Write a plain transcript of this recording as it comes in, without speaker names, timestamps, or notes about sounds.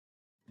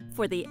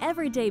For the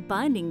everyday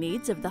binding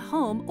needs of the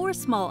home or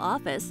small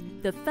office,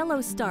 the Fellow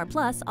Star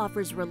Plus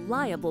offers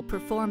reliable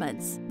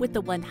performance. With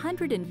the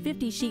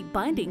 150-sheet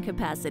binding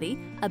capacity,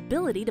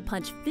 ability to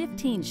punch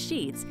 15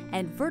 sheets,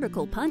 and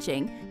vertical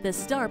punching, the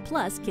Star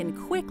Plus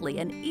can quickly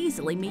and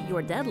easily meet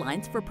your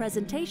deadlines for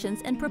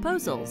presentations and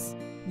proposals.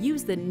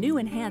 Use the new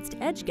Enhanced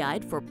Edge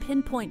Guide for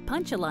pinpoint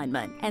punch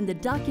alignment and the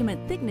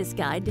Document Thickness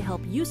Guide to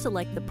help you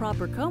select the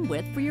proper comb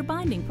width for your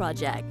binding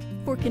project.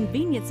 For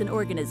convenience and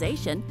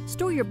organization,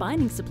 store your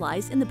binding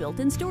supplies in the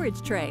built-in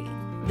storage tray.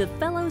 The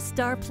Fellow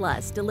Star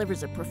Plus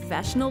delivers a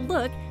professional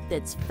look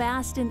that's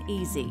fast and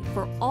easy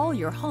for all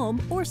your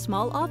home or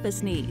small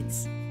office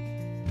needs.